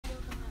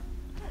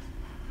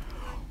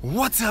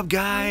What's up,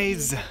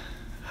 guys?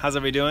 How's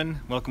everybody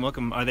doing? Welcome,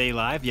 welcome. Are they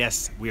live?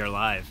 Yes, we are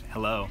live.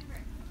 Hello.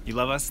 You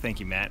love us?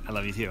 Thank you, Matt. I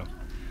love you too.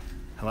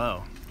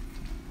 Hello.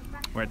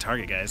 We're at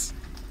Target, guys.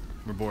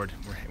 We're bored.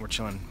 We're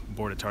chilling.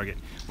 Bored at Target.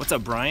 What's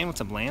up, Brian?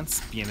 What's up,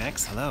 Lance?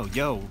 BMX? Hello.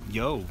 Yo,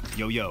 yo,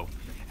 yo, yo.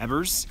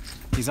 Evers?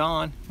 He's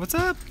on. What's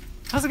up?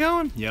 How's it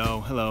going?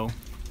 Yo, hello.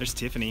 There's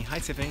Tiffany. Hi,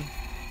 Tiffany.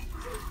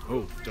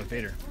 Oh, Darth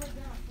Vader.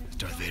 It's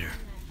Darth Vader.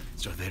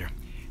 It's Darth Vader.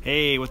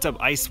 Hey, what's up,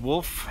 Ice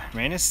Wolf,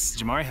 Ranis,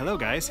 Jamari? Hello,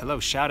 guys. Hello.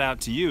 Shout out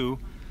to you.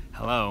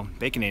 Hello,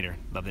 Baconator.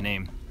 Love the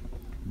name.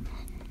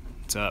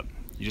 What's up?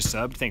 You just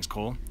subbed? Thanks,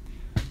 Cole.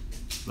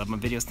 Love my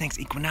videos. Thanks,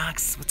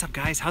 Equinox. What's up,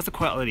 guys? How's the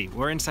quality?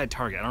 We're inside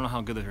Target. I don't know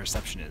how good the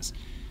reception is.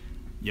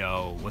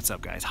 Yo, what's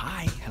up, guys?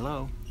 Hi.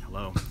 Hello.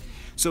 Hello.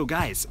 So,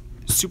 guys,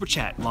 Super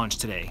Chat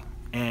launched today,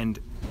 and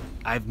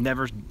I've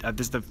never.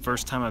 This is the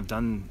first time I've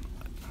done.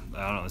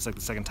 I don't know. It's like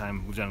the second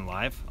time we've done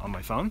live on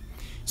my phone.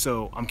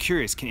 So I'm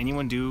curious. Can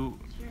anyone do?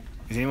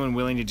 Is anyone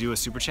willing to do a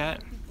Super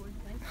Chat?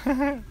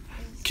 Can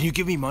you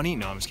give me money?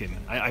 No, I'm just kidding.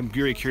 I'm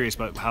very curious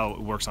about how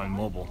it works on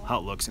mobile, how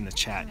it looks in the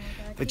chat.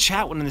 The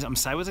chat, when I'm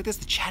sideways like this,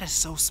 the chat is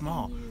so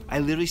small. I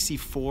literally see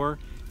 4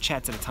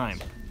 chats at a time.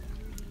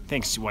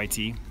 Thanks,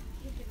 YT.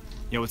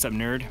 Yo, what's up,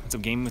 nerd? What's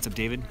up, gaming? What's up,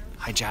 David?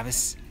 Hi,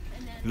 Javis.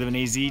 You live in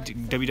AZ,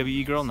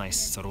 WWE girl? Nice,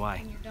 so do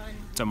I.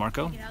 What's up,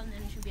 Marco?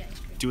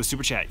 Do a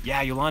Super Chat.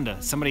 Yeah,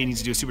 Yolanda, somebody needs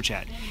to do a Super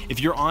Chat.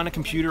 If you're on a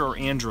computer or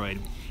Android,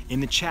 in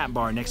the chat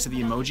bar next to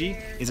the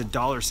emoji is a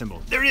dollar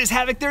symbol. There it is,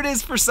 Havoc. There it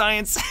is for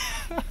science.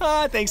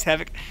 Thanks,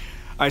 Havoc.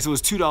 All right, so it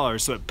was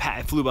 $2, so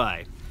it flew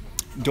by.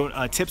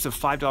 Tips of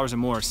 $5 or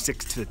more stick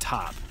to the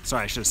top.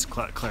 Sorry, I should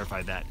have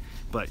clarified that.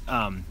 But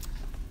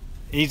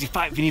it needs to be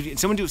 $5. If you need,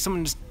 someone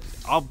just.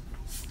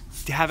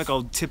 Havoc,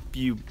 I'll tip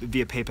you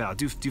via PayPal.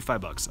 Do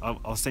 $5.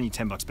 I'll send you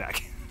 $10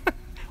 back.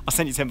 I'll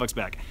send you $10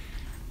 back.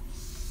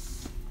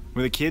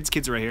 Where the kids?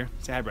 Kids are right here.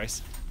 Say hi,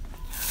 Bryce.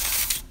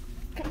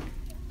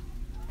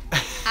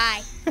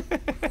 Hi.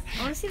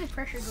 I want to see the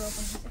pressure go up on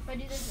this. If I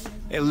do this,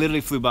 it literally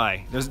flew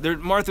by. There's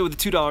Martha with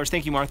the $2.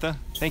 Thank you, Martha.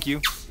 Thank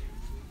you.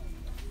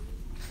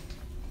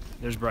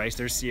 There's Bryce.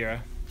 There's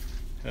Sierra.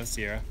 Hello,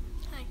 Sierra.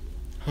 Hi.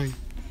 Hi.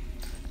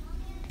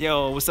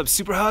 Yo, what's up?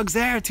 Super hugs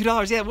there.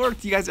 $2. Yeah, it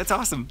worked. You guys, that's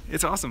awesome.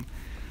 It's awesome.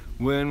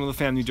 When will the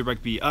fam new dirt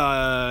bike be?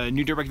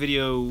 New dirt bike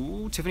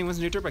video. Tiffany, when's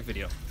the new dirt bike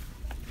video?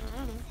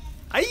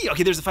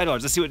 Okay, there's the $5.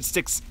 Let's see what it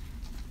sticks.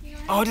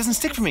 Oh, it doesn't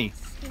stick for me.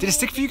 Did it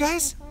stick for you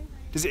guys?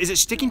 Is it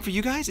sticking for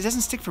you guys? It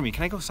doesn't stick for me.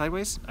 Can I go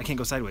sideways? I can't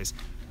go sideways.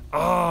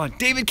 Oh,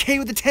 David K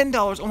with the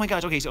 $10. Oh my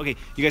gosh. Okay, so you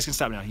guys can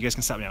stop now. You guys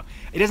can stop now.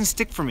 It doesn't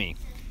stick for me.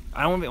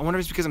 I wonder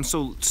if it's because I'm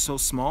so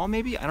small.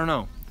 Maybe, I don't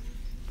know.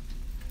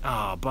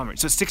 Oh, bummer.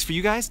 So it sticks for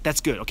you guys? That's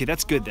good. Okay,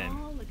 that's good then.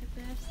 Oh, look at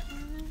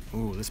this.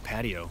 Ooh, this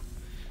patio.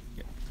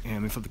 Yeah,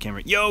 let me flip the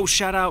camera. Yo,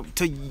 shout out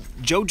to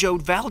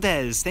Jojo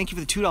Valdez. Thank you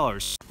for the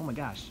 $2. Oh my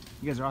gosh,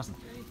 you guys are awesome.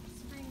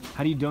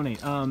 How do you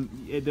donate?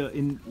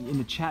 In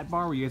the chat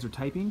bar where you guys are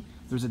typing,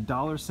 there's a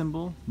dollar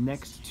symbol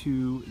next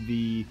to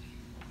the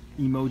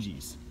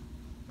emojis.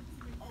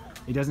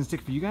 It doesn't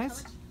stick for you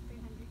guys?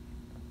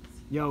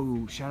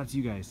 Yo, shout out to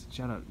you guys.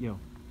 Shout out, yo.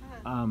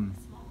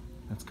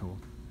 That's cool.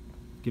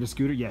 Get a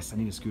scooter? Yes, I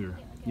need a scooter.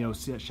 Yo,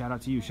 shout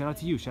out to you. Shout out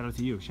to you. Shout out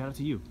to you. Shout out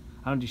to you.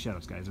 I don't do shout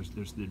outs, guys.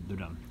 They're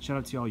dumb. Shout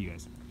out to all you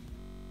guys.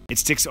 It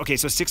sticks. Okay,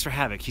 so it sticks for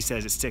Havoc. He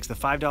says it sticks. The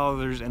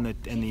 $5 and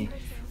the,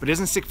 but it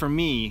doesn't stick for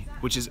me,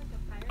 which is,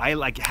 I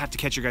have to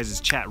catch your guys'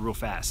 chat real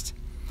fast.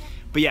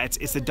 But yeah,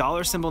 it's the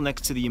dollar symbol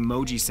next to the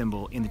emoji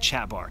symbol in the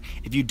chat bar.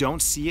 If you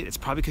don't see it, it's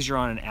probably because you're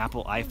on an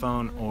Apple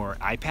iPhone or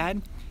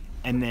iPad,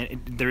 and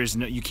then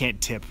you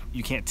can't tip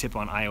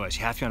on iOS.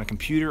 You have to be on a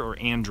computer or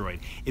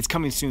Android. It's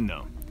coming soon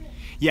though.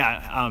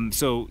 Yeah.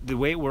 So the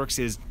way it works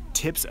is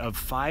tips of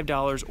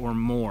 $5 or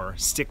more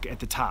stick at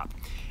the top,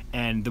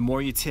 and the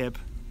more you tip,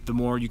 the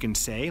more you can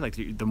say, like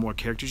the more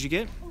characters you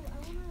get,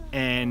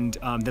 and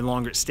the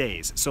longer it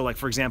stays. So like,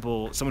 for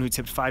example, someone who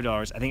tipped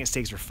 $5, I think it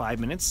stays for 5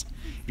 minutes.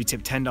 If you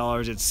tip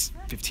 $10, it's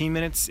 15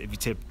 minutes. If you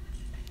tip,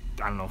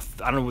 I don't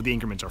know what the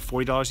increments are,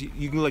 $40,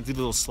 you can like do the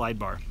little slide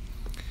bar.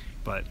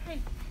 But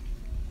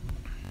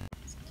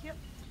It's cute.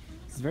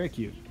 it's very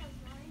cute.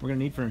 We're gonna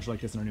need furniture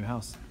like this in our new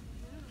house.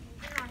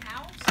 In our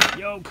house?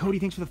 Yo, Cody,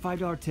 thanks for the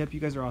 $5 tip.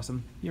 You guys are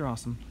awesome. You're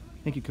awesome.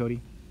 Thank you,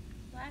 Cody.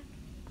 Black?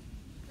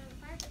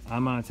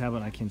 I'm on a tablet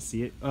and I can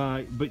see it.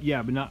 But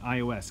not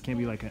iOS. Can't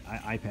be like an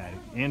iPad.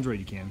 Android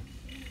you can.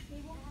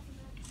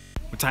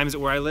 What time is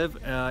it where I live?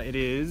 It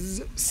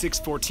is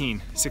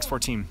 6:14.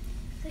 6:14.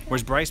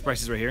 Where's Bryce?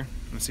 Bryce is right here.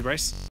 Let's see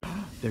Bryce.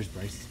 There's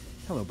Bryce.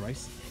 Hello,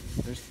 Bryce.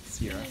 There's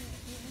Sierra.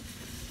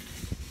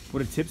 What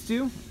do tips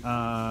do?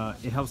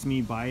 It helps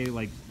me buy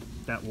like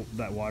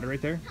that water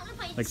right there.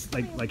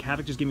 Like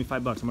Havoc just gave me $5.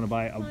 I'm gonna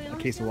buy a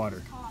case of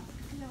water.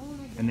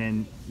 And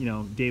then, you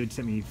know, David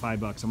sent me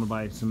 $5.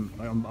 I'm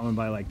gonna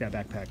buy like that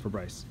backpack for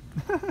Bryce.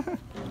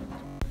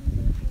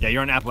 Yeah,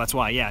 you're on Apple, that's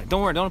why. Yeah,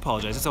 don't worry, don't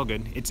apologize. It's all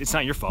good. It's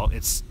not your fault.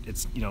 It's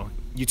you know,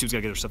 YouTube's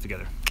gotta get their stuff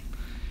together.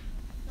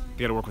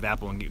 They gotta work with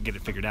Apple and get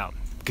it figured out.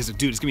 Because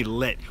dude, it's gonna be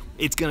lit.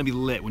 It's gonna be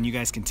lit when you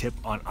guys can tip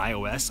on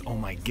iOS. Oh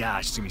my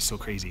gosh, it's gonna be so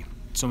crazy.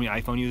 so many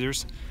iPhone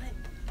users.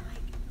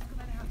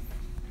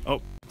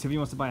 Oh, Tiffany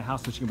wants to buy a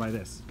house so she can buy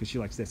this because she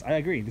likes this. I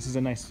agree. This is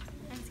a nice.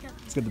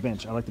 Let's get the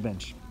bench. I like the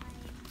bench.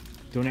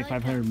 Donate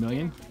 500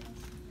 million.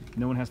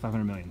 No one has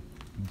 500 million.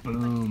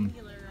 Boom.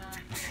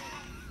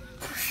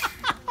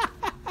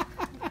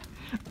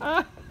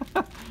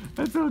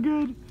 That's so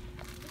good.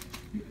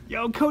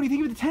 Yo, Cody,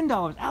 think of it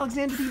 $10.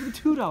 Alexander, think of it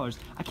 $2.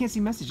 I can't see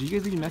messages. You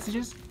guys leaving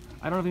messages?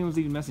 I don't know if anyone's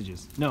leaving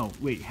messages. No,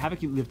 wait.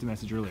 Havoc, you left a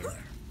message earlier.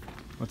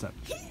 What's up?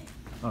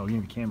 Oh, you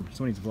need the camera.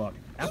 Someone needs a vlog.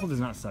 Apple does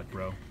not suck,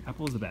 bro.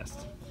 Apple is the best.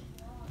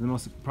 They're the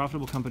most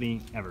profitable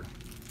company ever.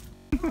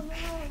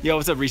 Yo,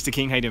 what's up, Reese the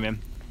King? How you doing, man?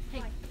 Hey,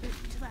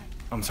 too loud.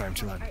 Oh, I'm sorry, I'm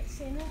too loud. Alright,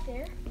 stand right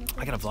there.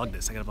 I gotta vlog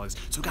this.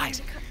 So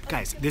guys,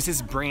 this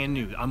is brand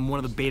new. I'm one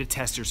of the beta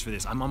testers for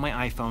this. I'm on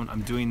my iPhone.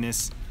 I'm doing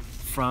this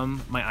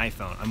from my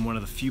iPhone. I'm one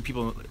of the few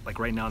people like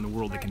right now in the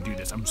world that can do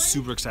this. I'm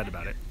super excited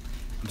about it.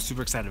 I'm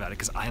super excited about it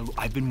because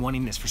I've been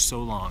wanting this for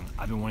so long.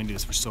 I've been wanting to do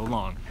this for so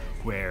long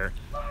where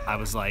I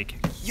was like,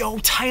 yo,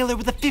 Tyler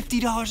with the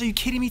 $50. Are you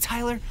kidding me,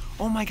 Tyler?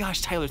 Oh my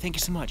gosh, Tyler, thank you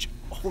so much.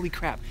 Holy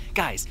crap.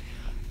 Guys,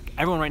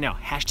 everyone right now,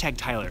 hashtag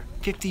Tyler.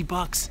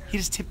 $50. He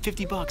just tipped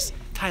 $50.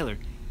 Tyler,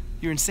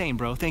 you're insane,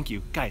 bro. Thank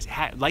you. Guys,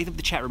 light up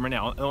the chat room right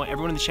now. I want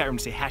everyone in the chat room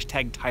to say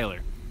hashtag Tyler.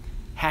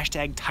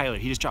 Hashtag Tyler.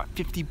 He just dropped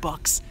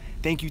 $50.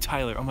 Thank you,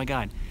 Tyler. Oh my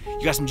God.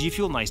 You got some G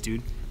Fuel? Nice,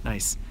 dude.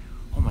 Nice.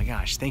 Oh my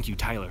gosh. Thank you,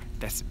 Tyler.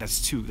 That's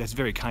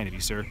very kind of you,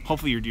 sir.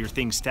 Hopefully your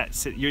thing's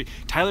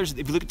Tyler's.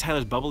 If you look at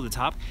Tyler's bubble at the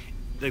top,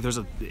 like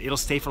it'll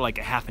stay for like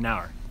a half an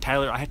hour.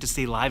 Tyler, I have to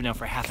stay live now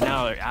for half an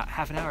hour.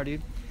 Half an hour,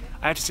 dude.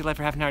 I have to stay live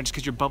for half an hour just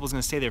because your bubble's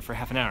gonna stay there for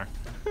half an hour.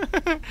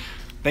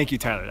 Thank you,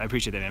 Tyler. I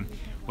appreciate that, man.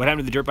 What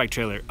happened to the dirt bike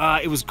trailer?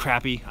 It was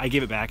crappy. I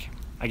gave it back.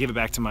 I gave it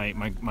back to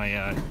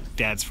my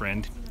dad's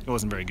friend. It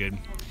wasn't very good.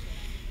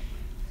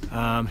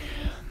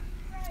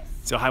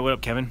 So hi, what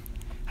up, Kevin?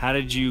 How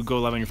did you go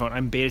live on your phone?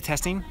 I'm beta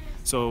testing.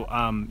 So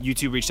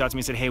YouTube reached out to me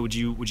and said, hey, would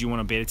you want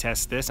to beta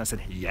test this? And I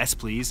said, yes,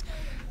 please.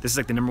 This is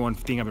like the #1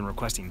 thing I've been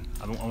requesting.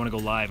 I want to go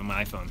live on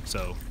my iPhone.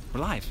 So we're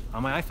live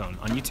on my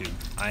iPhone on YouTube.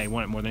 I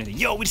want it more than anything.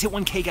 Yo, we just hit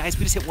 1K, guys.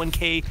 We just hit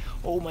 1K.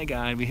 Oh my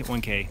God, we hit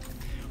 1K.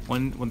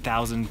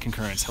 1,000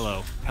 concurrents.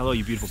 Hello. Hello,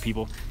 you beautiful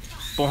people.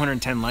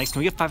 410 likes. Can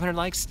we get 500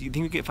 likes? Do you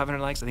think we get 500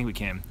 likes? I think we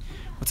can.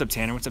 What's up,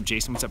 Tanner? What's up,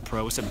 Jason? What's up,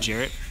 Pro? What's up,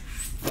 Jarrett?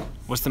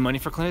 What's the money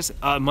for Clintus?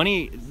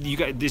 Money, you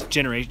got this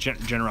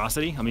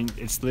generosity. I mean,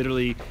 it's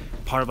literally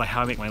part of like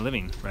how I make my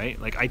living, right?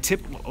 Like I tip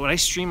when I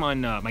stream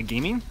on my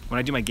gaming. When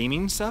I do my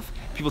gaming stuff,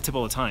 people tip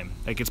all the time.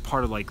 Like it's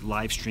part of like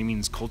live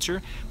streaming's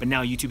culture. But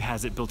now YouTube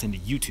has it built into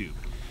YouTube.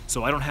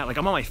 So I don't have, like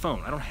I'm on my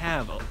phone. I don't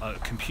have a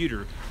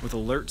computer with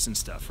alerts and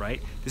stuff,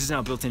 right? This is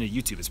now built into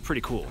YouTube. It's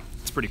pretty cool.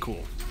 It's pretty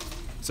cool.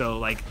 So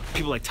like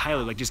people like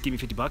Tyler, like just give me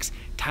 $50.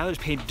 Tyler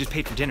just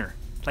paid for dinner.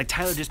 Like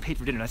Tyler just paid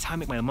for dinner. That's how I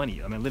make my money,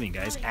 my living,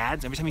 guys.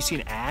 Ads. Every time you see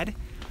an ad,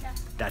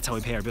 that's how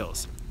we pay our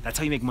bills. That's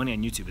how you make money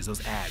on YouTube, is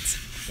those ads.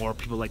 Or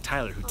people like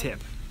Tyler who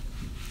tip.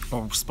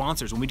 Or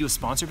sponsors. When we do a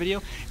sponsor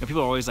video,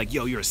 people are always like,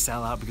 yo, you're a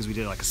sellout because we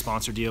did like a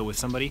sponsor deal with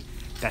somebody.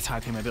 That's how I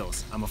pay my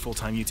bills. I'm a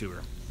full-time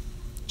YouTuber.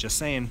 Just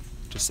saying.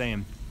 Just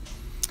saying.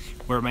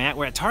 Where am I at?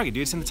 We're at Target,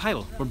 dude. It's in the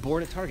title. We're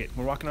bored at Target.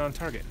 We're walking around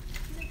Target.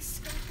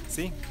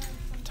 See?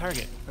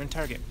 Target. We're in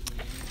Target.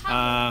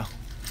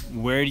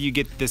 Where do you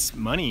get this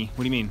money?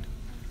 What do you mean?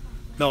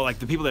 No, like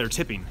the people that are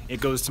tipping. It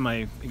goes to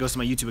my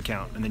YouTube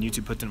account, and then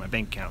YouTube puts it in my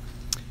bank account.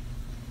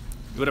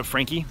 What up,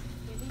 Frankie?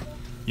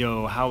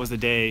 Yo, how was the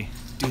day?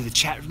 Dude, the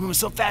chat room is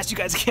so fast, you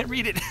guys can't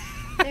read it.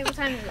 Hey, what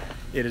time is it?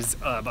 It is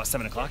about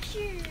 7 o'clock.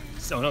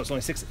 Oh no, it's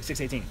only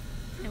 6:18.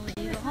 And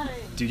when you go home.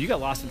 Dude, you got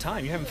lost in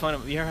time. You're having fun.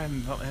 You're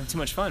having too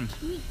much fun.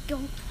 We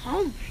go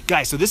home.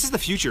 Guys, so this is the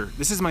future.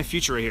 This is my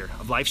future right here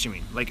of live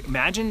streaming. Like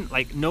imagine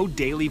like no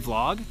daily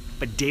vlog,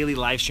 but daily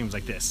live streams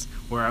like this,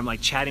 where I'm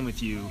like chatting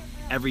with you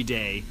every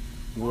day,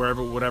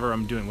 whatever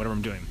I'm doing.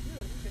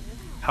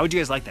 How would you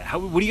guys like that?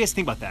 What do you guys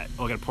think about that?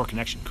 Oh, I got a poor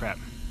connection. Crap.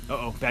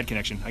 Uh-oh, bad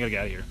connection. I gotta get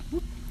out of here.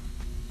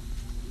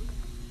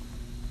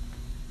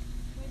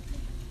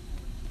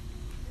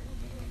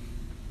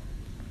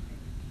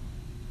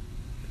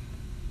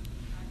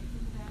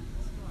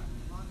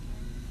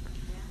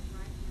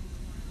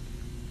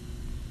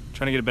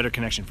 Trying to get a better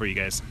connection for you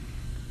guys.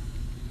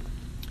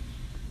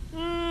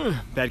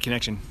 Bad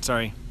connection.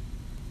 Sorry.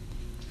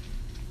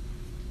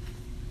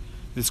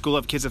 Did school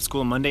have kids at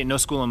school on Monday? No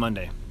school on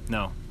Monday.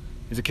 No.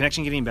 Is the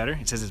connection getting better?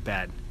 It says it's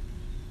bad.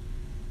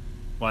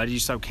 Why did you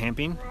stop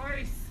camping?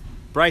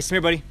 Bryce, come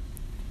here, buddy.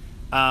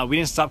 We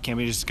didn't stop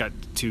camping. It just got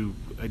too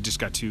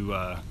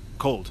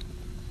cold.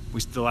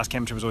 The last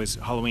camping trip was always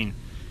Halloween.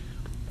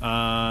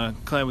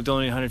 Client would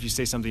donate 100 if you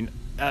say something.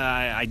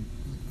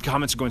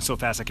 Comments are going so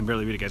fast I can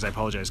barely read it, guys. I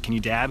apologize. Can you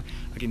dab?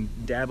 I can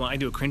dab. I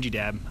do a cringy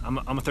dab. I'm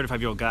a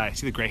 35-year-old guy.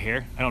 See the gray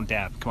hair? I don't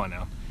dab. Come on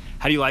now.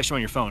 How do you live stream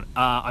on your phone?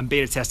 I'm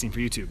beta testing for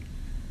YouTube.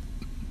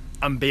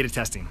 I'm beta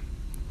testing.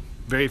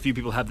 Very few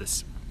people have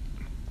this.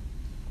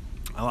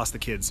 I lost the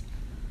kids.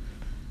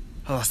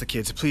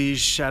 Please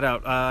shout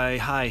out.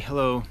 Hi,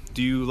 hello.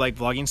 Do you like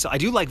vlogging? So I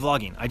do like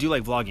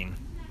vlogging.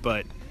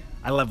 But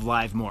I love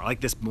live more. I like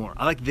this more.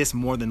 I like this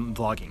more than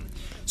vlogging.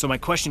 So my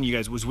question to you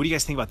guys was, what do you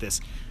guys think about this?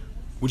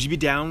 Would you be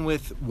down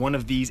with one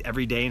of these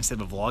every day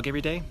instead of a vlog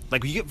every day?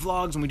 Like, we get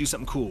vlogs when we do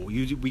something cool.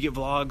 We get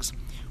vlogs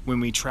when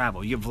we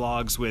travel. You get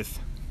vlogs with,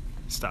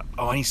 stop.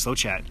 Oh, I need slow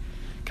chat.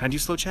 Can I do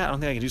slow chat? I don't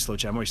think I can do slow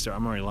chat.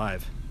 I'm already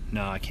live.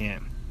 No, I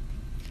can't.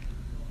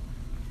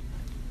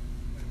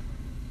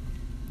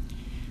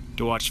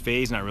 Do I watch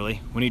Phase? Not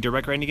really. When are you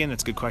direct riding again?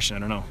 That's a good question. I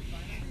don't know.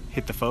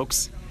 Hit the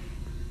folks.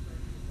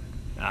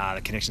 Ah,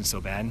 the connection's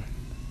so bad.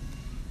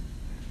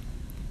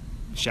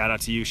 Shout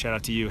out to you. Shout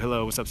out to you.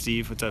 Hello. What's up,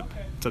 Steve? What's up?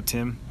 What's up,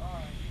 Tim?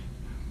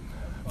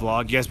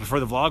 Vlog. You guys prefer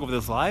the vlog over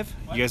this live?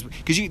 You guys,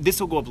 because this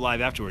will go up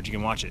live afterwards. You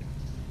can watch it.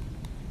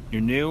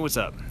 You're new. What's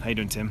up? How you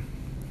doing, Tim?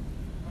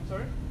 I'm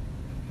sorry.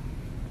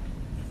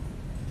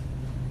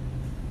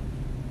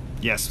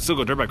 Yes, still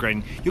go dirt bike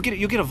riding. You'll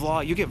get a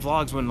vlog. You get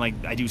vlogs when like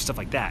I do stuff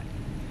like that.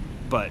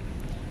 But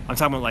I'm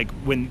talking about like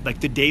when like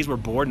the days we're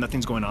bored,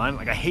 nothing's going on.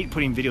 Like I hate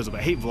putting videos up.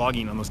 I hate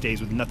vlogging on those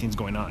days with nothing's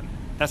going on.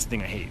 That's the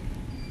thing I hate.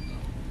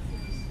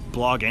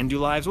 Blog and do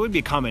lives. It would be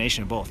a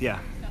combination of both. Yeah.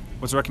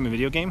 What's the recommended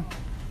video game?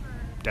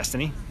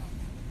 Destiny.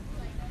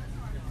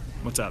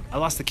 What's up? I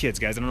lost the kids,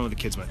 guys. I don't know where the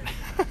kids went.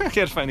 I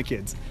gotta find the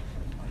kids.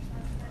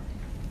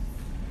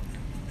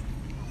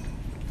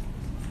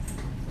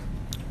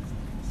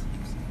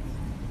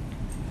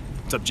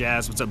 What's up,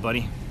 Jazz? What's up,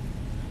 buddy?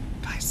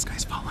 Guys, this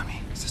guy's following me.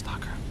 He's a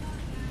stalker.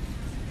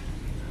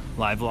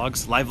 Live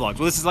vlogs? Live vlogs.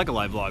 Well, this is like a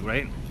live vlog,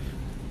 right?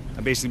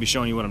 I'll basically be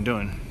showing you what I'm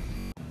doing.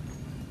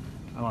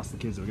 I lost the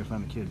kids, though. We gotta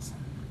find the kids.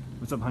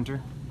 What's up,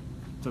 Hunter?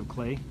 What's up,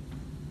 Clay?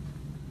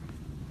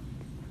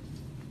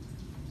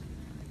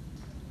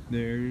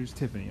 There's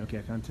Tiffany. Okay,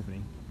 I found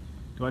Tiffany.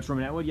 Do I watch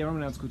Roman Atwood? Yeah,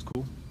 Roman Atwood's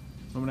cool.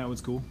 Roman Atwood's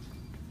cool.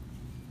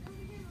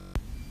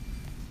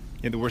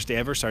 Yeah, the worst day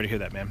ever? Sorry to hear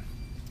that, man.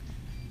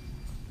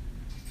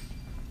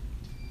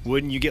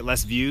 Wouldn't you get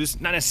less views?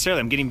 Not necessarily.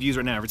 I'm getting views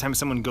right now. Every time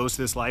someone goes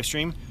to this live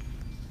stream,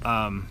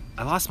 I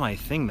lost my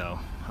thing though.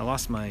 I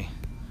lost my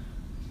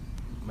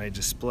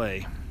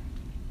display.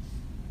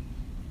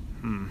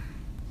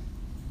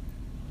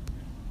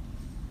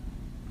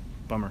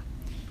 Bummer.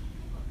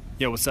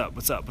 Yeah, what's up?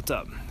 What's up? What's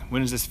up?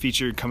 When is this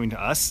feature coming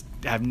to us?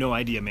 I have no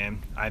idea,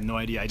 man. I have no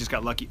idea. I just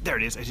got lucky. There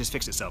it is. It just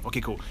fixed itself.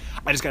 Okay, cool.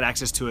 I just got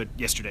access to it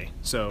yesterday.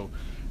 So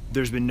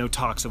there's been no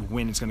talks of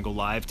when it's going to go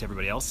live to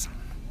everybody else.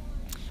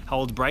 How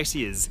old Bryce?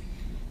 He is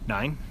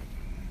 9.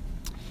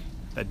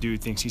 That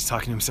dude thinks he's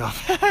talking to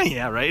himself.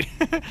 Yeah, right?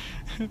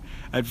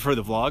 I prefer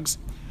the vlogs.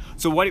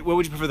 So what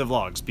would you prefer the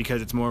vlogs?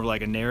 Because it's more of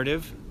like a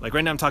narrative? Like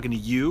right now I'm talking to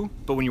you,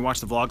 but when you watch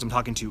the vlogs I'm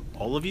talking to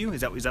all of you?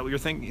 Is that what your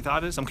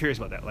thought is? I'm curious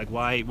about that. Like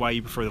why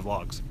you prefer the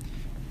vlogs?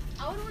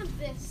 I would want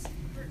this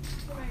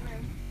for right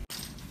now.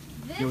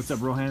 This, Yo, what's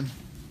up, Rohan?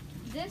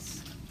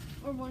 This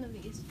or one of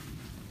these.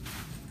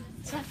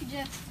 So I could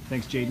just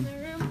Thanks, Jaden. in the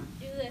room,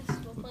 do this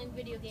while playing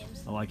video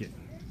games. I like it.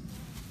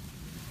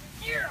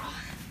 Yeah.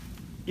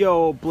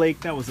 Yo, Blake,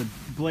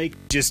 Blake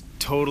just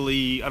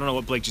totally, I don't know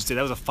what Blake just did.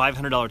 That was a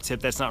 $500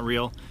 tip. That's not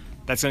real.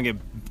 That's gonna get,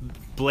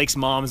 Blake's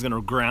mom is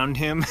gonna ground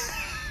him.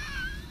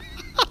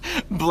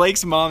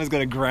 Blake's mom is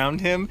gonna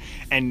ground him,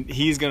 and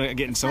he's gonna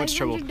get in so much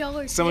trouble.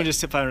 Someone just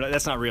tipped $500.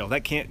 That's not real.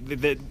 That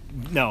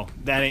can't, no,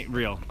 that ain't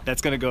real.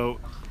 That's gonna go,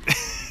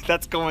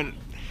 that's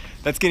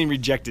getting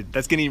rejected.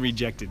 That's getting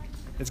rejected.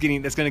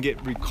 That's gonna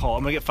get recalled.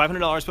 I'm gonna get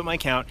 $500 put in my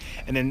account,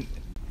 and then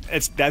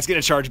that's getting a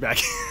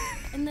chargeback.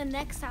 In the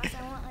next house,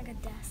 I want like a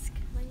desk,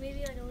 like maybe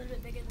like a little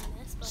bit bigger than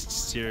this. But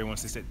Siri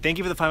wants to say, thank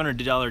you for the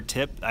 $500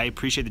 tip. I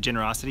appreciate the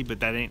generosity, but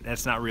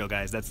that's not real,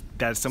 guys. That's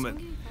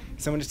someone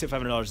just tipped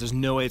 $500. There's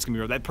no way it's gonna be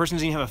real. That person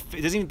doesn't even have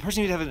doesn't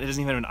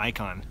even have an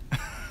icon.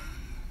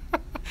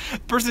 The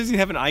person doesn't even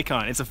have an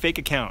icon. It's a fake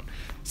account.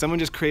 Someone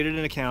just created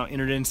an account,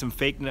 entered in some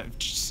fake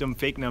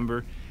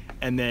number,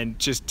 and then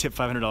just tipped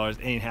 $500.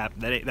 It ain't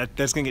happened.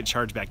 That's gonna get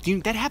charged back.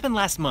 Dude, that happened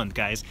last month,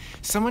 guys.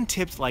 Someone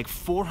tipped like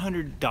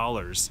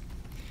 $400.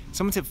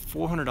 Someone tipped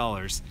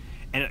 $400,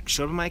 and it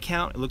showed up in my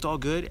account. It looked all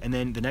good, and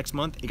then the next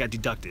month it got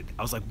deducted.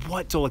 I was like,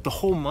 what? So like the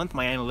whole month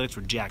my analytics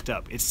were jacked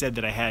up. It said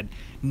that I had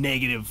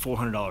negative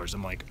 $400.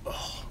 I'm like,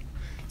 oh.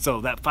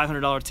 So that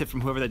 $500 tip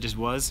from whoever that just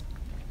was,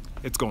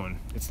 it's going.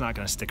 It's not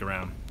gonna stick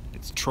around.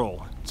 It's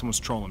troll.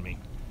 Someone's trolling me.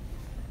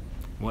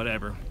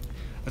 Whatever.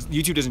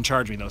 YouTube doesn't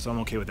charge me though, so I'm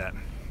okay with that.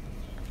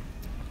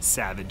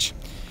 Savage.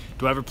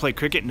 Do I ever play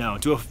cricket? No.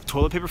 Do a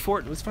toilet paper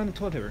fort? Let's find the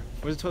toilet paper.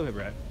 Where's the toilet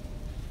paper at?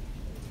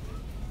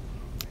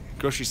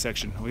 Grocery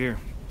section over here.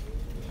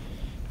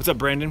 What's up,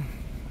 Brandon?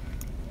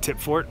 Tip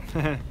fort?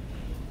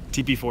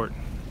 TP fort.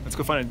 Let's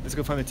go find it. Let's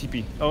go find the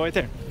TP. Oh, right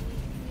there.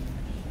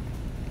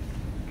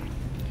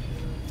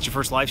 It's your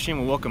first live stream?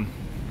 Well, welcome.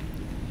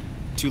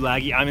 Too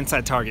laggy? I'm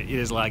inside Target. It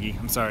is laggy.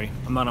 I'm sorry.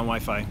 I'm not on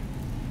Wi-Fi.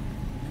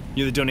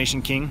 You're the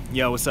donation king?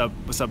 Yo, what's up?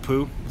 What's up,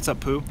 Pooh? What's up,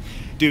 Pooh?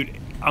 Dude,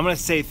 I'm gonna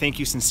say thank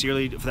you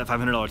sincerely for that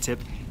 $500 tip.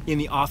 In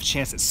the off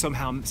chance that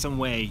somehow, some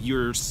way,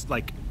 you're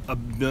like a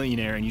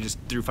millionaire and you just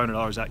threw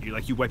 $500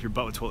 out, you wipe your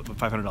butt with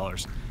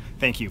 $500.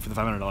 Thank you for the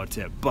 $500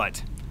 tip.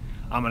 But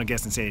I'm gonna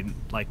guess and say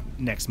like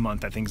next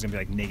month that thing's gonna be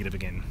like negative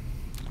again.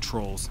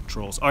 Trolls.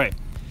 All right.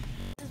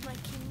 This is my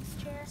king's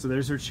So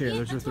there's her chair.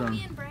 There's her That's what throne.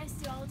 me and Bryce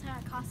do all the time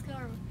at Costco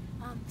or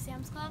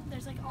Sam's Club.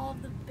 There's like all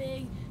of the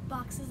big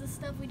boxes of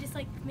stuff. We just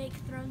like make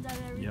thrones out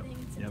of everything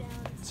and sit down.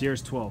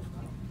 Sierra's 12.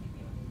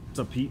 What's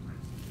up, Pete?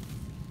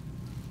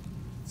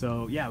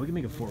 So yeah, we can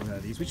make a fort out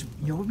of these. We should,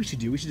 you know what we should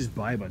do? We should just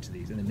buy a bunch of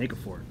these and then make a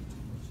fort.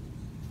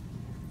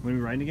 When are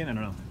we riding again? I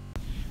don't know.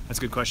 That's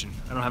a good question.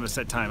 I don't have a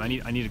set time. I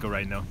need to go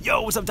riding though.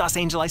 Yo, what's up, Das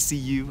Angel? I see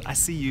you. I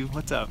see you.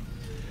 What's up?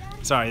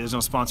 Sorry, there's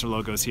no sponsor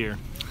logos here.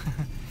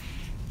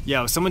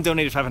 Yo, someone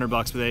donated 500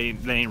 bucks, but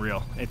that ain't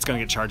real. It's gonna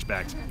get charged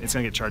back. It's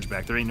gonna get charged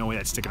back. There ain't no way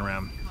that's sticking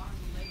around.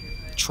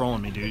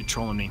 Trolling me, dude.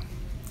 Trolling me.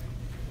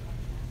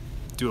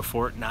 Do a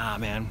fort? Nah,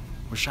 man.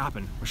 We're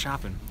shopping. We're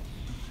shopping.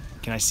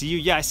 Can I see you?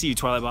 Yeah, I see you,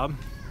 Twilight Bob.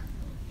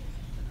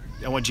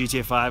 I want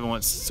GTA 5. I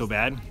want so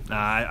bad.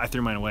 I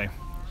threw mine away.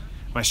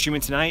 Am I streaming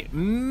tonight?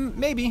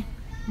 Maybe.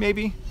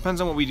 Maybe.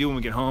 Depends on what we do when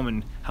we get home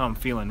and how I'm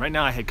feeling. Right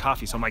now I had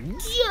coffee, so I'm like,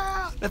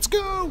 yeah, let's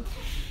go.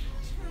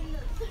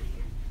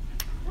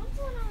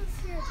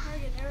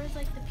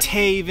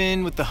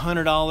 Taven with the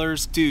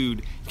 $100,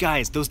 dude.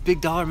 Guys, those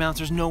big dollar amounts.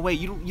 There's no way.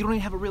 You don't even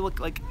have a real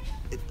like.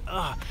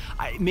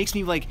 It makes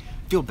me like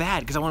feel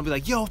bad because I want to be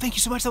like, yo, thank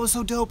you so much. That was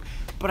so dope.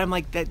 But I'm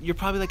like that. You're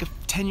probably like a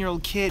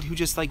 10-year-old kid who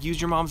just like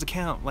used your mom's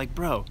account. Like,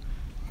 bro.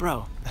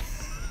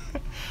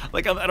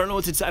 Like I don't know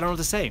what to. I don't know what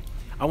to say.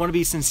 I want to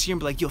be sincere and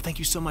be like, yo, thank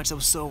you so much. That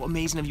was so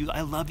amazing of you.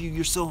 I love you.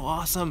 You're so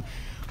awesome.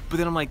 But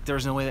then I'm like,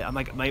 there's no way that I'm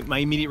like, my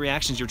immediate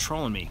reaction is you're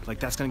trolling me.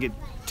 Like that's gonna get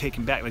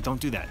taken back. Like don't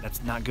do that.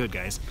 That's not good,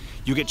 guys.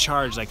 You get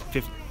charged like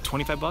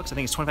 25 bucks. I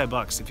think it's 25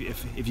 bucks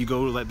if you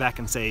go let back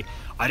and say,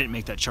 I didn't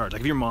make that charge. Like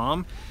if your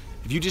mom,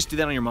 if you just do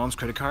that on your mom's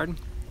credit card,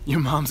 your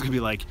mom's gonna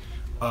be like,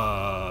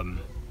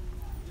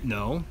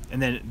 no.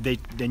 And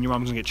then your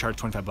mom's gonna get charged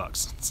 25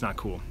 bucks. It's not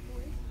cool.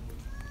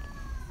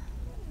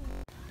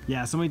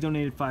 Yeah, somebody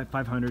donated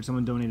 500,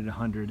 someone donated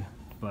 100,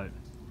 but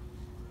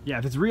yeah,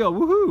 if it's real,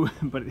 woohoo!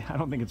 But I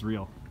don't think it's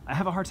real. I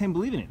have a hard time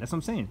believing it. That's what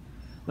I'm saying.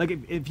 Like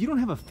if you don't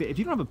have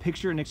a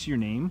picture next to your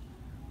name,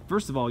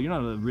 first of all, you're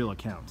not a real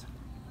account.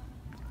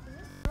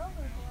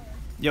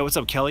 Yo, what's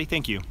up, Kelly?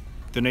 Thank you.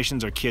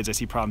 Donations are kids. I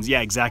see problems. Yeah,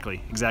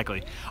 exactly. You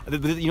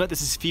know what?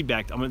 This is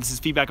feedback. This is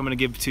feedback I'm gonna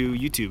give to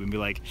YouTube and be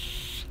like,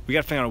 we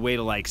gotta figure out a way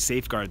to like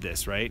safeguard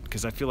this, right?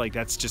 Because I feel like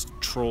that's just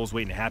trolls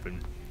waiting to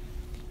happen.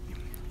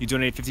 You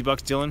donated 50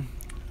 bucks, Dylan?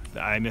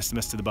 I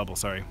missed the bubble,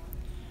 sorry.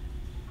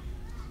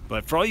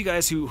 But for all you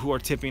guys who are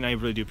tipping, I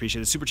really do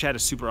appreciate it. The super chat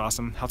is super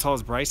awesome. How tall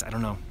is Bryce? I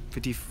don't know.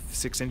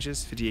 56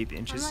 inches? 58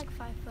 inches? I'm like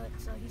 5 foot,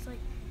 so he's like...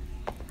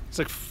 It's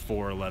like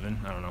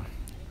 4'11", I don't know.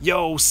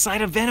 Yo,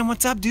 Side of Venom,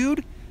 what's up,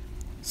 dude?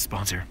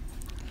 Sponsor.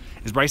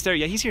 Is Bryce there?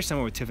 Yeah, he's here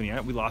somewhere with Tiffany.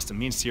 We lost him.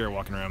 Me and Sierra are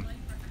walking around.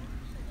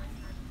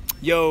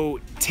 Yo,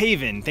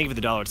 Taven, thank you for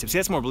the $1 tip. See,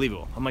 that's more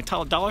believable. I'm like,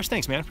 $?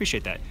 Thanks, man.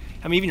 Appreciate that.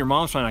 I mean, even your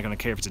mom's probably not going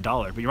to care if it's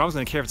 $1, but your mom's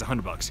going to care if it's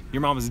 100 bucks.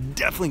 Your mom is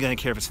definitely going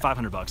to care if it's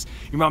 500 bucks.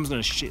 Your mom's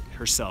going to shit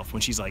herself when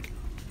she's like,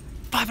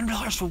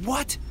 $500 for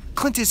what?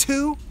 Clintus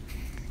who?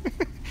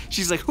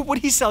 She's like, what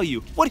did he sell you?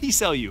 What did he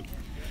sell you?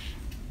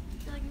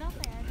 You're like, not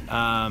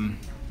bad.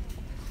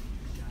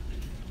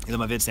 You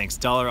love my vids, thanks.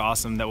 $,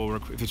 awesome. That will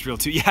work if it's real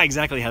too. Yeah,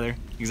 exactly, Heather.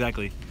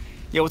 Exactly.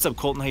 Yo, what's up,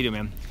 Colton? How you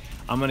doing, man?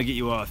 I'm gonna get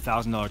you a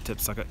 $1,000 tip,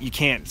 sucker. You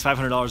can't. It's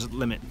 $500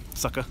 limit,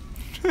 sucker.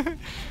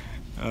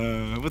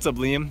 What's up,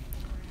 Liam?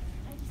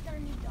 I just got a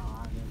new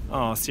dog.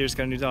 Oh, Sierra's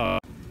got a new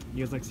dog.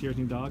 You guys like Sierra's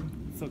new dog?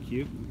 It's so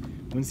cute.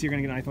 When's Sierra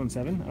gonna get an iPhone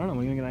 7? I don't know. When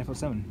are you gonna get an iPhone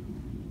 7?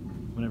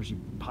 Whenever she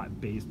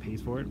pays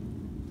for it.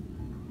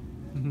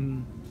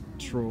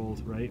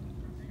 Trolled, right?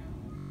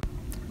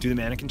 Do the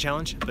mannequin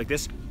challenge like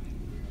this.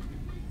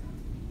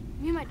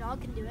 Me and my dog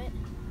can do it.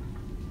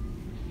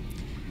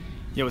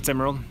 Yo, what's up,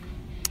 Emerald?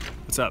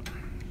 What's up?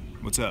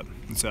 What's up?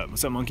 What's up?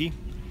 What's up, monkey?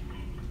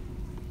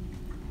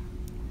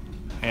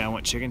 Hey, I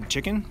want chicken.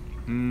 Chicken?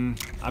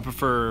 I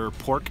prefer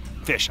pork.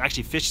 Fish.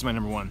 Actually, fish is my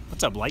 #1.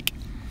 What's up, like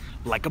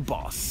a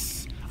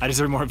boss? I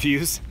deserve more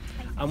views.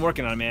 I'm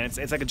working on it, man.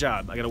 It's like a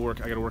job. I gotta work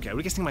at it. What do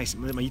you guys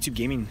think of my YouTube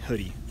gaming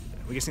hoodie?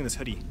 What do you guys think of this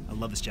hoodie? I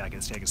love this jacket.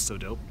 This jacket is so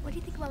dope. What do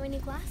you think about my new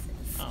glasses?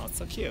 Oh, it's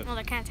so cute. Well,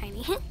 they're kind of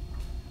tiny.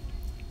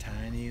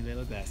 Tiny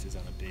little glasses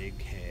on a big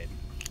head.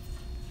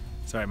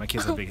 Sorry, my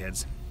kids have big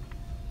heads.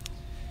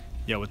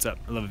 Yo, what's up?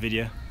 I love a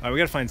video. All right, we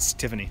gotta find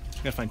Tiffany.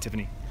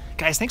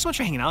 Guys, thanks so much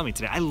for hanging out with me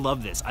today. I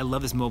love this. I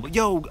love this mobile.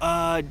 Yo,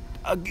 I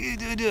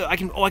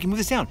can move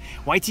this down.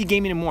 YT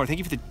Gaming and More. Thank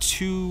you for the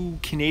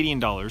 $2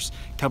 Canadian.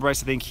 Tell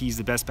Bryce I think he's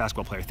the best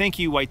basketball player. Thank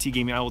you, YT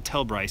Gaming. I will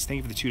tell Bryce. Thank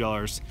you for the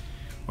 $2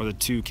 or the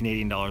 $2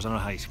 Canadian. I don't know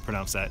how you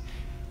pronounce that.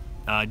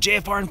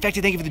 JFR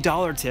Infected. Thank you for the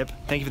 $1 tip.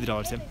 Thank you for the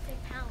 $1 tip.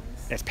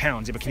 That's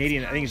pounds. Yeah, but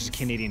Canadian. I think it's just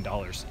Canadian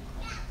dollars.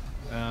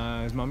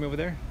 Is mommy over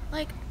there?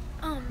 Like,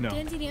 no.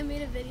 Danzy Dan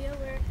made a video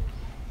where.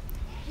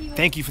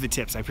 Thank you for the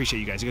tips. I appreciate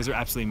you guys. You guys are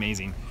absolutely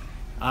amazing.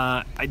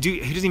 He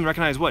doesn't even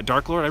recognize what?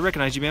 Dark Lord? I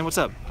recognize you, man. What's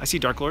up? I see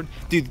Dark Lord.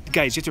 Dude,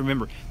 guys, you have to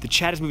remember, the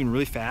chat is moving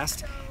really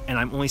fast, and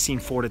I'm only seeing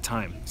 4 at a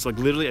time. So, like,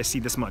 literally, I see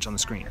this much on the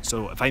screen.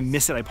 So, if I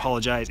miss it, I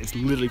apologize. It's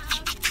literally,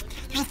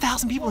 there's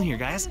 1,000 people in here,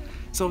 guys.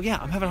 So, yeah,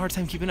 I'm having a hard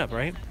time keeping up,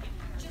 right?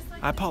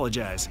 I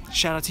apologize.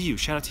 Shout out to you.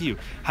 Shout out to you.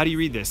 How do you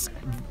read this?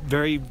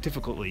 Very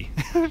difficultly.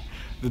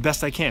 The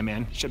best I can,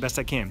 man. Best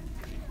I can.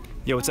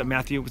 Yo, what's up,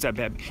 Matthew? What's up,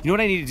 Bab? You know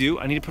what I need to do?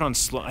 I need to put on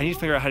slow. I need to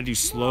figure out how to do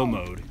slow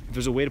mode. If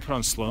there's a way to put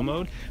on slow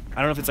mode, I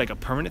don't know if it's like a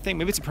permanent thing.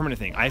 Maybe it's a permanent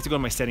thing. I have to go to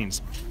my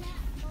settings.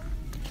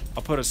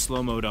 I'll put a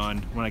slow mode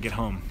on when I get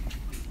home.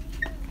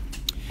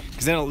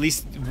 Because then at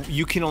least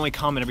you can only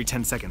comment every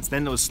 10 seconds.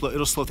 Then it'll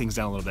slow things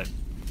down a little bit.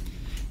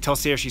 Tell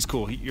Sierra she's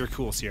cool. You're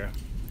cool, Sierra.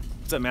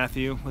 What's up,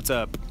 Matthew? What's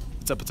up?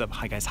 What's up? What's up?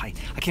 Hi, guys. Hi.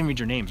 I can't read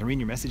your names. I'm reading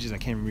your messages. I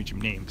can't even read your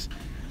names.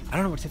 I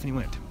don't know where Tiffany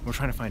went. We're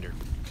trying to find her.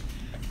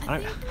 I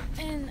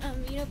think in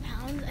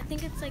pounds, I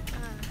think it's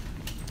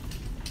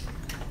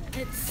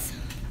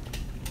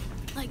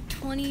like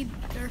 20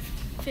 or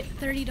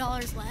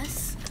 $30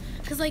 less.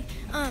 Cause like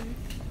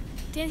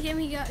Dan came,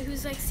 he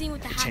was like seeing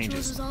what the hatch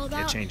was all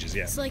about. It changes,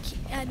 yeah. So like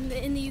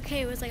in the UK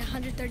it was like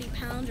 130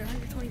 pounds or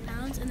 120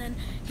 pounds, and then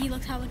he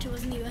looked how much it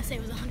was in the USA.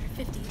 It was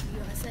 150 in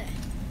the USA.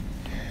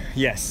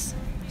 Yes.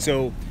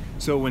 So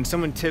when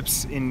someone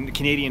tips in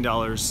Canadian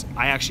dollars,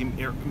 I actually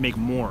make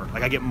more.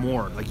 Like I get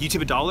more. Like you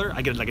tip $1,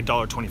 I get like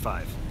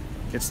 $1.25.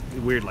 It's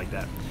weird like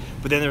that.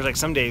 But then there's like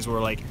some days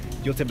where like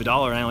you'll tip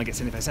 $1 and I only get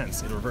 75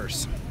 cents in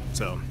reverse.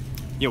 So,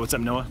 yo, what's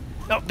up, Noah?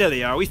 Oh, there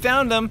they are. We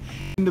found them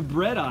in the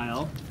bread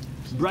aisle.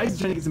 Bryce is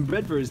trying to get some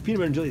bread for his peanut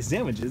butter and jelly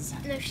sandwiches.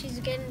 No, she's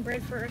getting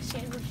bread for her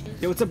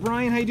sandwiches. Yo, what's up,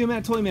 Brian? How you doing, Matt?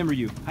 I totally remember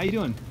you. How you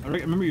doing? I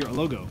remember your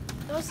logo.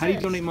 How do you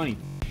donate money?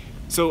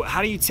 So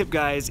how do you tip,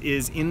 guys,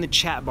 is in the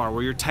chat bar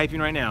where you're typing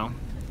right now,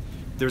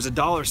 there's a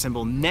dollar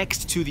symbol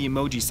next to the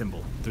emoji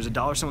symbol. There's a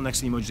dollar symbol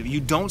next to the emoji symbol.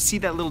 You don't see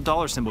that little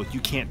dollar symbol, you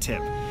can't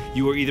tip.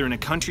 You are either in a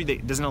country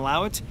that doesn't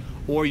allow it,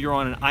 or you're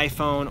on an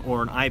iPhone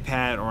or an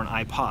iPad or an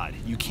iPod.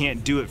 You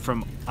can't do it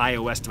from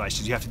iOS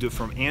devices. You have to do it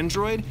from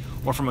Android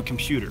or from a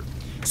computer.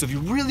 So if you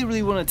really,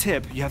 really want to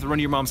tip, you have to run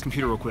to your mom's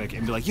computer real quick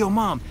and be like, yo,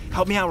 Mom,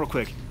 help me out real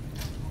quick.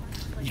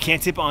 You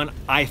can't tip on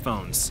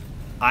iPhones,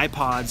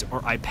 iPods,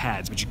 or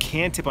iPads, but you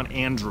can tip on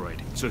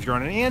Android. So if you're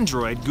on an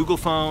Android, Google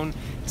phone,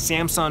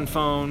 Samsung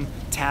phone,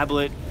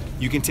 tablet,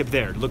 you can tip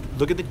there.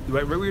 Look at the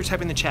right where you're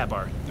typing the chat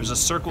bar. There's a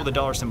circle with a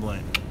dollar symbol in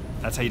it.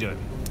 That's how you do it.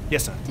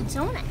 Yes, son. Did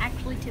someone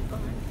actually tip on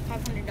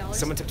 $500?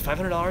 Someone tipped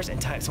 $500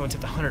 and someone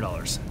tipped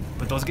 $100,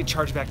 but those get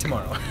charged back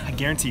tomorrow. I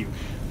guarantee you.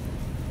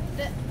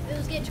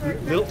 Those get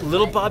charged back.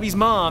 Little Bobby's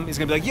mom is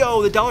gonna be like,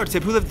 yo, the dollar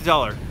tip. Who left the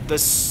dollar? The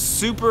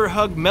Super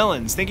Hug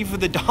Melons. Thank you for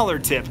the dollar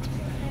tip.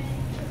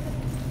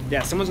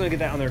 Yeah, someone's gonna get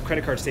that on their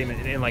credit card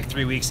statement in like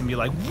 3 weeks and be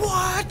like,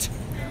 what?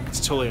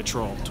 It's totally a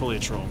troll, totally a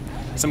troll.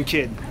 Some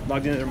kid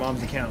logged into their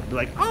mom's account, be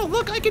like, oh,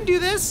 look, I can do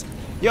this.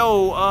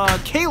 Yo,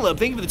 Caleb,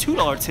 thank you for the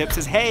 $2 tip.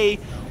 Says, hey,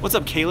 what's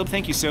up, Caleb?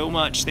 Thank you so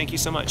much. Thank you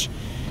so much.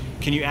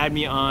 Can you add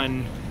me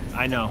on?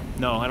 I know,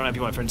 no, I don't have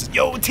people on my friends. Says,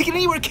 yo, take it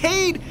anywhere,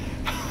 Cade.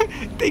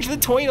 Thanks for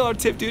the $20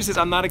 tip, dude. Says,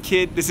 I'm not a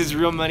kid. This is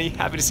real money.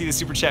 Happy to see the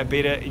Super Chat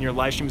beta in your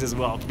live streams as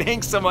well.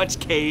 Thanks so much,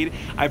 Cade.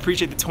 I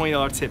appreciate the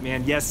 $20 tip,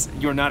 man. Yes,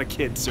 you're not a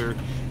kid, sir.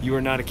 You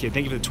are not a kid.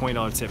 Thank you for the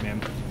 $20 tip,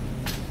 man.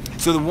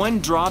 So the one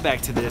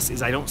drawback to this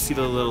is I don't see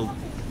the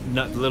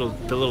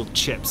little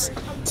chips.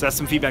 So that's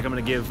some feedback I'm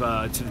gonna give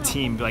to the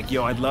team. Be like,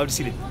 yo, I'd love to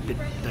see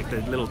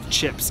the little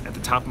chips at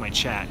the top of my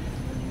chat.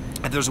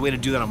 If there's a way to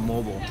do that on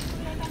mobile.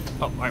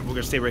 Oh, all right, we're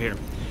gonna stay right here.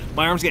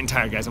 My arm's getting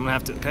tired, guys. I'm gonna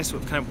have to.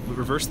 Can I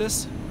reverse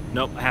this?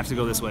 Nope, I have to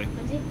go this way.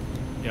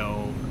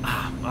 Yo,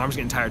 my arm's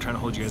getting tired trying to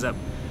hold you guys up.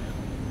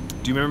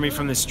 Do you remember me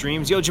from the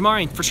streams? Yo,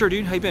 Jamari, for sure,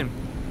 dude. How you been?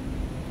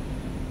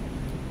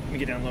 Let me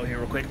get down low here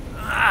real quick.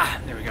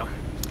 There we go.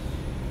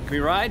 Can we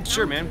ride?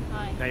 Sure, man.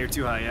 Now you're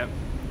too high, yep.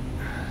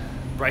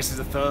 Bryce is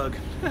a thug.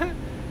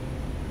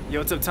 Yo,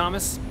 what's up,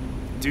 Thomas?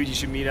 Dude, you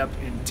should meet up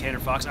in Tanner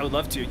Fox. I would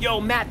love to.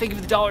 Yo, Matt, thank you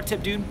for the $1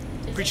 tip, dude.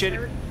 Appreciate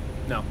it.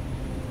 No.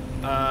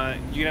 You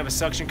can have a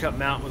suction cup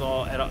mount with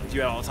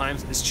you at all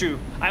times. It's true.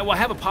 I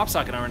have a pop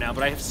socket on right now,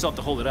 but I still have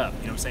to hold it up. You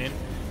know what I'm saying?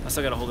 I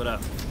still gotta hold it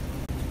up.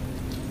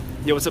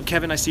 Yo, what's up,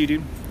 Kevin? I see you,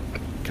 dude.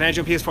 Can I add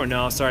you on PS4?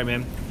 No, sorry,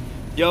 man.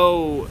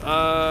 Yo,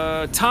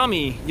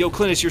 Tommy. Yo,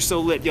 Clintus, you're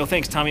so lit. Yo,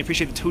 thanks, Tommy.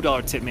 Appreciate the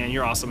 $2 tip, man.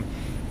 You're awesome.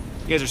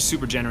 You guys are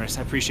super generous.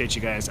 I appreciate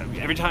you guys.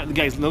 Every time,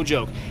 guys, no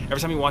joke. Every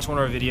time you watch one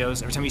of our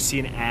videos, every time you see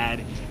an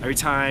ad, every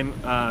time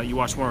you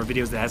watch one of our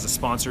videos that has a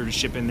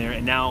sponsorship in there,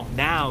 and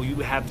now you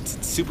have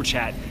Super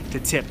Chat to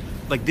tip.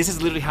 Like, this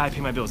is literally how I pay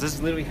my bills. This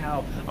is literally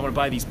how I'm gonna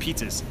buy these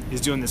pizzas, is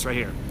doing this right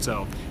here.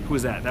 So, who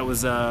was that? That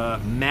was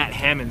Matt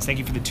Hammonds. Thank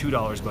you for the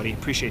 $2, buddy.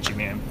 Appreciate you,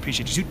 man.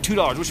 Appreciate you.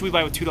 $2. What should we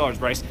buy with $2,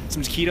 Bryce?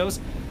 Some taquitos?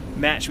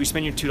 Matt, should we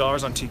spend your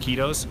 $2 on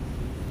taquitos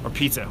or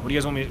pizza? What do you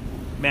guys want me to...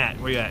 Matt,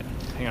 where you at?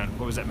 Hang on,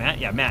 what was that, Matt?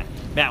 Yeah, Matt.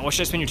 Matt, what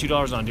should I spend your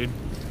 $2 on, dude?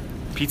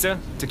 Pizza?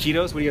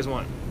 Taquitos? What do you guys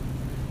want?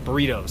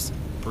 Burritos.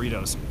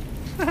 Burritos.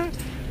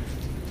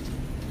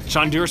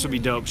 Sean Durst would be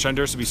dope. Sean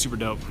Durst would be super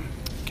dope.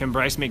 Can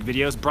Bryce make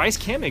videos? Bryce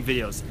can make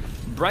videos.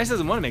 Bryce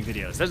doesn't want to make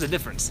videos. There's a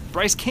difference.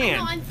 Bryce can.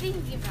 No, I'm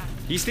thinking about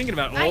it. He's thinking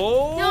about it.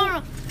 Oh!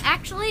 No.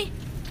 Actually,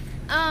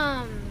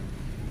 I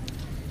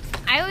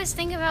always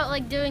think about,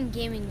 like, doing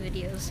gaming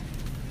videos.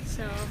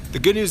 So. The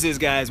good news is,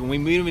 guys, when we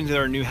move into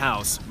our new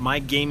house, my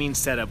gaming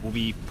setup will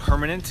be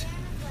permanent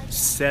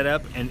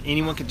setup, and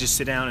anyone can just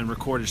sit down and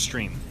record a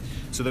stream.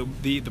 So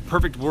the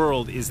perfect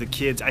world is the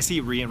kids. I see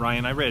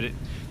Ryan, I read it.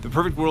 The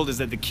perfect world is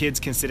that the kids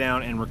can sit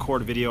down and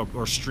record a video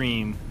or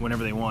stream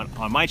whenever they want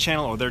on my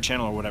channel or their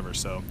channel or whatever.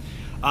 So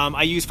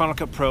I use Final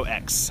Cut Pro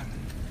X.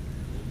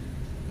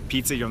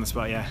 Pizza, you're on the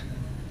spot, yeah.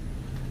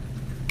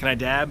 Can I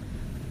dab?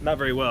 Not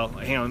very well.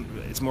 Hang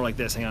on, it's more like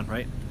this. Hang on,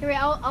 right? Here, wait,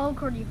 I'll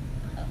record you.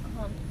 Hold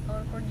on, I'll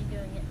record you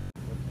doing it.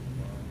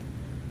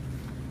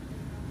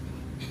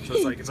 So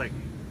it's like,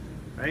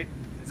 right?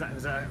 Is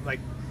that like,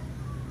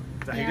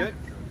 is that how you do it?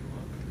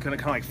 Kind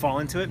of like fall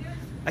into it.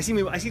 I see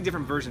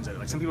different versions of it.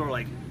 Like some people are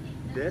like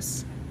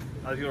this,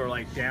 other people are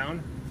like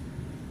down.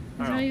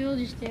 Some people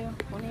just do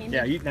one hand.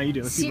 Yeah, now you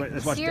do.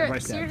 Let's watch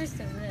Bryce dab. Sierra just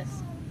does this.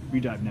 You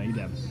dab now. You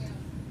dab.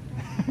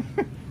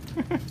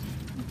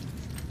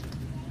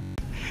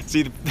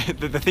 See,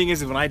 the thing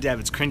is when I dab,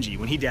 it's cringy.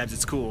 When he dabs,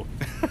 it's cool.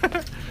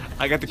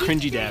 I got the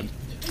cringy dab.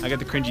 I got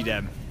the cringy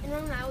dab. And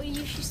Roman,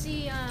 you should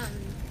see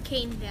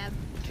Kane dab.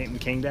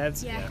 Kane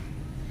dabs? Yeah.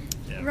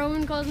 Yeah.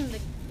 Roman calls him the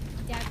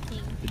dab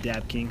king. The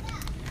dab king.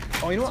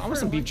 Oh, you know what? I want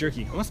some beef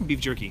jerky. I want some beef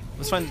jerky.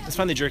 Let's find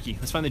the jerky.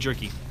 Let's find the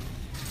jerky.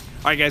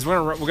 All right, guys,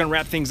 we're gonna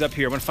wrap things up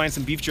here. I'm gonna find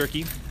some beef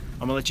jerky. I'm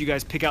gonna let you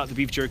guys pick out the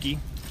beef jerky.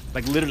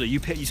 Like literally, you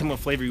tell me what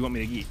flavor you want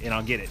me to eat, and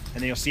I'll get it.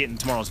 And then you'll see it in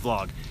tomorrow's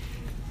vlog.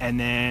 And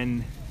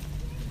then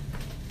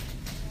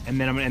I'm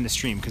gonna end the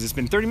stream because it's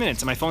been 30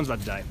 minutes and my phone's about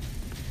to die.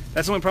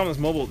 That's the only problem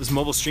with this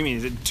mobile streaming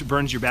is it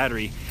burns your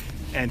battery.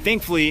 And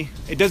thankfully,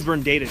 it does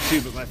burn data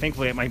too, but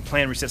thankfully my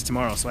plan resets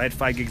tomorrow, so I had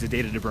 5 gigs of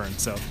data to burn,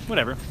 so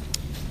whatever.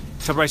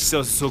 So Bryce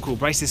is so cool.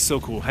 Bryce is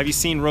so cool. Have you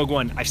seen Rogue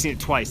One? I've seen it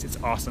twice. It's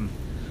awesome.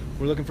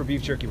 We're looking for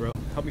beef jerky, bro.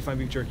 Help me find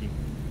beef jerky.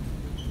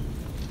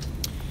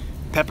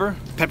 Pepper?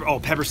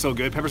 Oh, pepper's so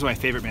good. Pepper's my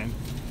favorite, man.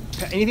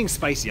 Anything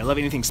spicy. I love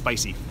anything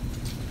spicy.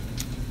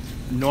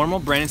 Normal?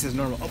 Brandon says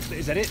normal. Oh,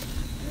 is that it?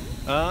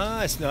 No,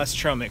 that's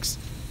trail mix.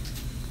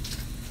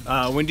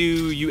 When do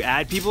you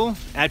add people?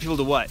 Add people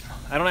to what?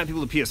 I don't add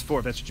people to PS4,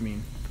 if that's what you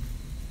mean.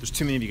 There's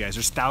too many of you guys.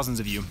 There's thousands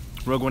of you.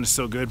 Rogue One is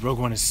so good. Rogue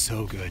One is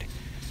so good.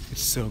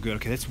 It's so good.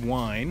 Okay, that's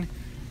wine,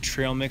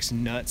 trail mix,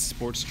 nuts,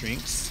 sports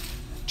drinks,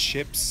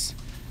 chips,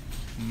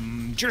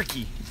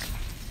 jerky.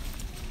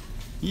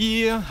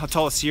 Yeah, how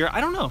tall is Sierra?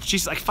 I don't know.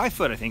 She's like 5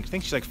 foot, I think. I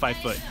think she's like 5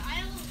 foot.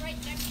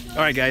 All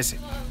right, guys.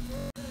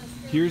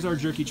 Here's our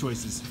jerky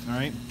choices. All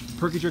right,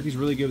 Perky jerky is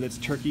really good. That's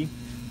turkey.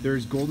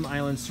 There's Golden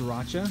Island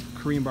Sriracha,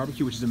 Korean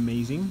barbecue, which is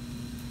amazing.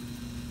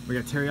 We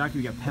got teriyaki.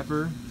 We got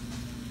pepper.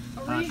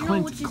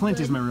 Clint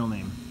is my real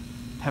name.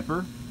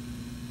 Pepper.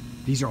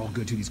 These are all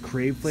good too. These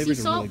crave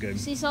flavors are really good.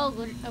 Sea salt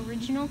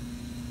original.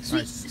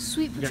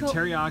 Sweet we got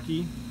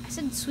teriyaki. I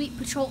said sweet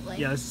chipotle.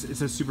 Yeah, it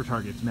says Super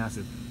Target. It's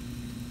massive.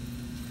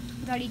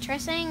 Daddy, try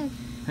saying.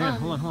 Hang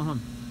on, hold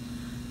on.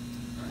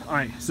 All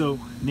right, so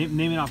name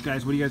it off,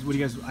 guys. What do you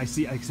guys? I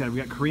see. Like I said, we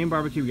got Korean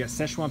barbecue. We got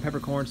Szechuan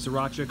peppercorn,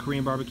 sriracha,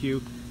 Korean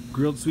barbecue,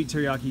 grilled sweet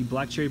teriyaki,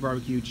 black cherry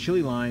barbecue,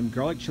 chili lime,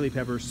 garlic chili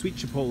pepper, sweet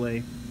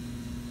chipotle,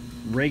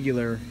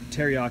 regular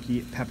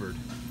teriyaki, peppered.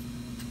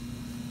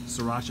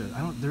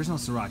 Sriracha. There's no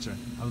sriracha.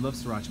 I would love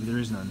sriracha, but there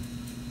is none.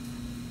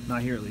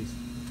 Not here, at least.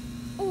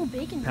 Oh,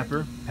 bacon.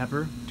 Pepper,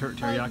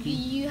 teriyaki.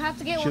 You have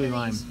to get chili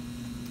one of these.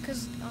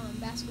 Because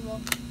basketball.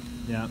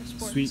 Yeah,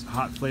 sweet,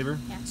 hot flavor.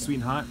 Sweet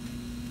and hot.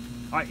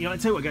 All right, I'll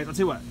tell you what, guys. I'll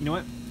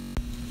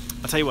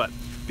tell you what.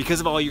 Because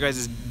of all you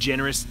guys'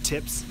 generous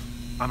tips,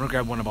 I'm gonna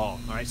grab one of all.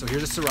 All right, so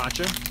here's a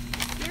sriracha.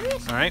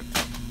 Serious? All right.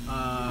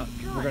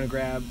 We're gonna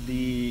grab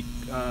the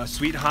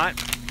sweet hot.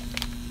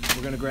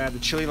 We're gonna grab the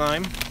chili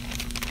lime.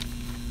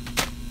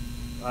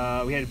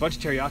 We had a bunch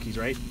of teriyakis,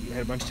 right? We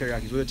had a bunch of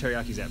teriyakis. Where are the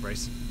teriyakis at,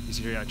 Bryce? You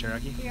see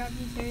teriyaki?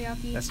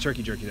 Teriyaki. That's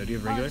turkey jerky, though. Do you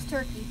have regular? Oh, it's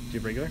turkey. Do you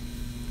have regular?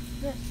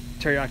 Yes.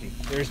 Teriyaki.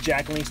 There's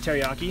Jacqueline's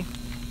teriyaki.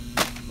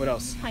 What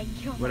else?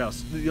 What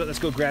else? Let's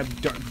go grab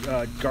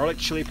garlic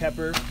chili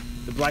pepper,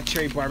 the black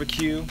cherry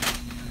barbecue,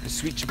 the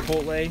sweet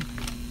chipotle.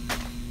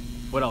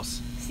 What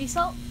else? Sea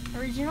salt?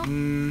 Original?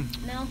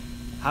 No.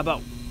 How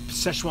about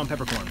Szechuan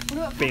peppercorn? What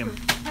about Bam.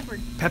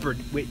 Peppered. Peppered.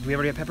 Wait, do we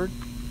already have peppered?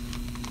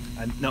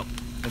 No.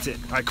 That's it.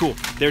 All right, cool.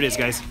 There it is,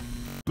 guys.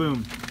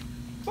 Boom.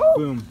 Woo!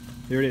 Boom.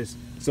 There it is.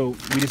 So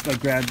we just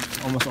grabbed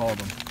almost all of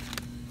them.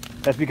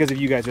 That's because of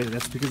you guys, right?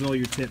 That's because of all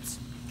your tips.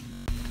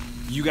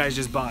 You guys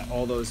just bought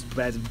all those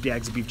bags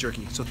of beef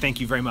jerky. So thank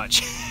you very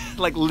much.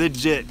 Like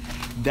legit.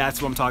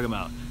 That's what I'm talking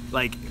about.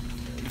 Like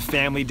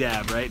family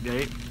dab, right?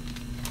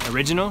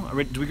 Original?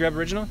 Do we grab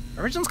original?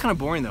 Original's kind of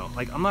boring though.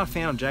 Like I'm not a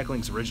fan of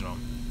Jacqueline's original.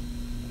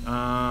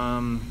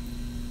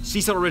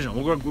 Sea salt original.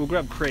 We'll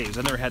grab Craves.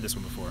 I've never had this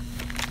one before.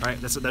 All right,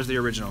 that's the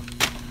original.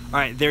 All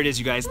right, there it is,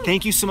 you guys.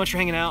 Thank you so much for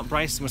hanging out.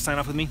 Bryce, you want to sign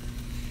off with me?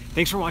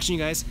 Thanks for watching,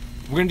 you guys.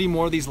 We're gonna do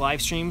more of these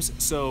live streams,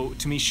 so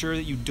to be sure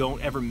that you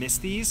don't ever miss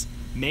these,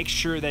 make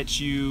sure that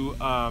you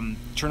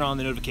turn on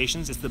the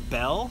notifications. It's the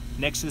bell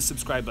next to the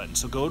subscribe button.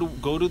 So go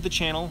to the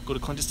channel, go to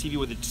Clintus.tv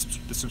where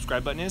the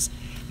subscribe button is.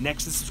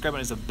 Next to the subscribe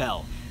button is a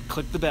bell.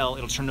 Click the bell,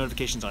 it'll turn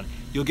notifications on.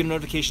 You'll get a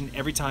notification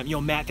every time. Yo,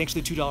 Matt, thanks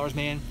for the $2,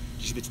 man.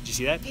 Did you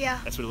see that? Yeah.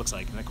 That's what it looks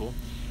like. Isn't that cool?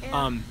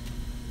 Yeah.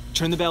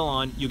 turn the bell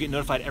on. You'll get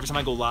notified every time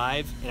I go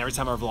live and every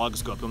time our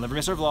vlogs go up. You'll never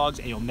miss our vlogs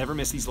and you'll never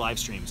miss these live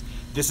streams.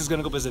 This is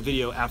gonna go up as a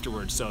video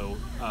afterwards, so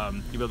you'll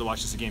be able to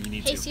watch this again if you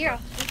need to. Hey, Sierra.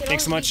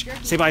 Thanks so much.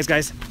 Say bye,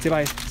 guys. Say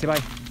bye. Say bye.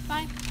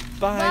 Bye.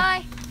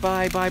 Bye.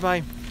 Bye. Bye.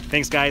 Bye.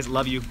 Thanks, guys.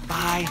 Love you.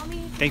 Bye.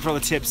 Thank you for all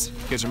the tips.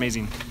 You guys are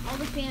amazing. All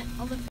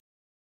the